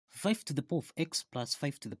5 to the power of x plus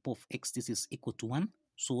 5 to the power of x, this is equal to 1.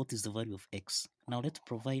 So what is the value of x? Now let's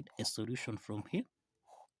provide a solution from here.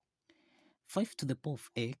 5 to the power of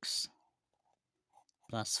x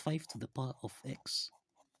plus 5 to the power of x,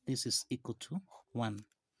 this is equal to 1.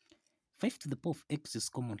 5 to the power of x is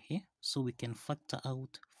common here, so we can factor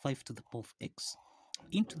out 5 to the power of x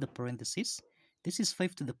into the parentheses. This is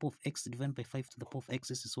 5 to the power of x divided by 5 to the power of x,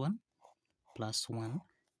 this is 1, plus 1,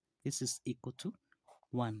 this is equal to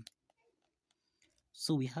 1.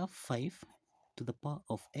 So we have 5 to the power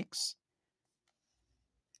of x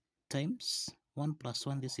times 1 plus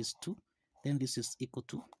 1, this is 2, then this is equal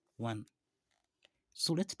to 1.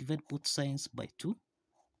 So let's divide both signs by 2,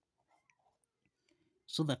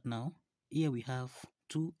 so that now here we have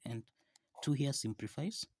 2 and 2 here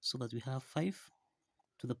simplifies, so that we have 5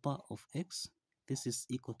 to the power of x, this is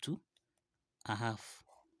equal to a half.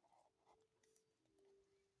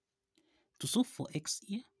 To solve for x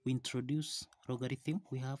here, we introduce logarithm.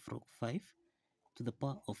 We have log 5 to the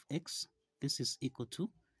power of x, this is equal to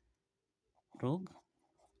log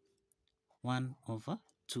 1 over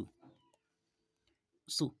 2.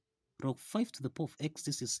 So log 5 to the power of x,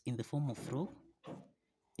 this is in the form of log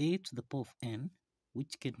a to the power of n,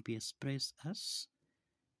 which can be expressed as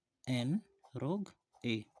n log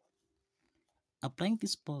a. Applying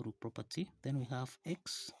this power rule property, then we have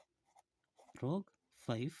x log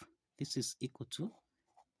 5, this is equal to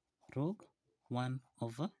log 1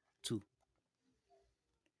 over 2.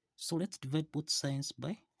 So let's divide both signs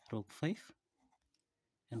by log 5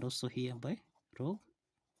 and also here by log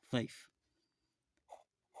 5.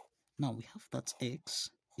 Now we have that x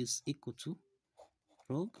is equal to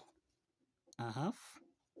log a half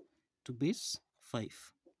to base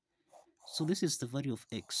 5. So this is the value of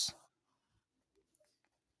x.